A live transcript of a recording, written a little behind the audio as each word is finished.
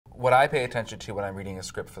what I pay attention to when I'm reading a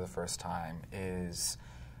script for the first time is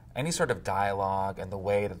any sort of dialogue and the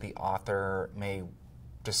way that the author may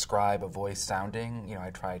describe a voice sounding. You know,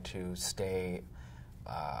 I try to stay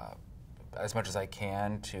as much as I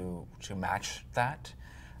can to match that.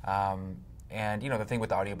 And you know, the thing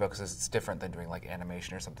with audiobooks is it's different than doing like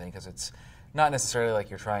animation or something, because it's not necessarily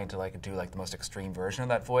like you're trying to like do like the most extreme version of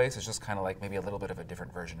that voice. It's just kind of like maybe a little bit of a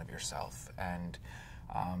different version of yourself, and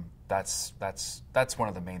that's one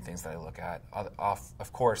of the main things that I look at.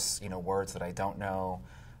 Of course, you know, words that I don't know,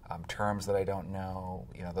 terms that I don't know.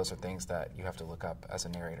 You know, those are things that you have to look up as a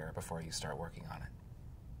narrator before you start working on it.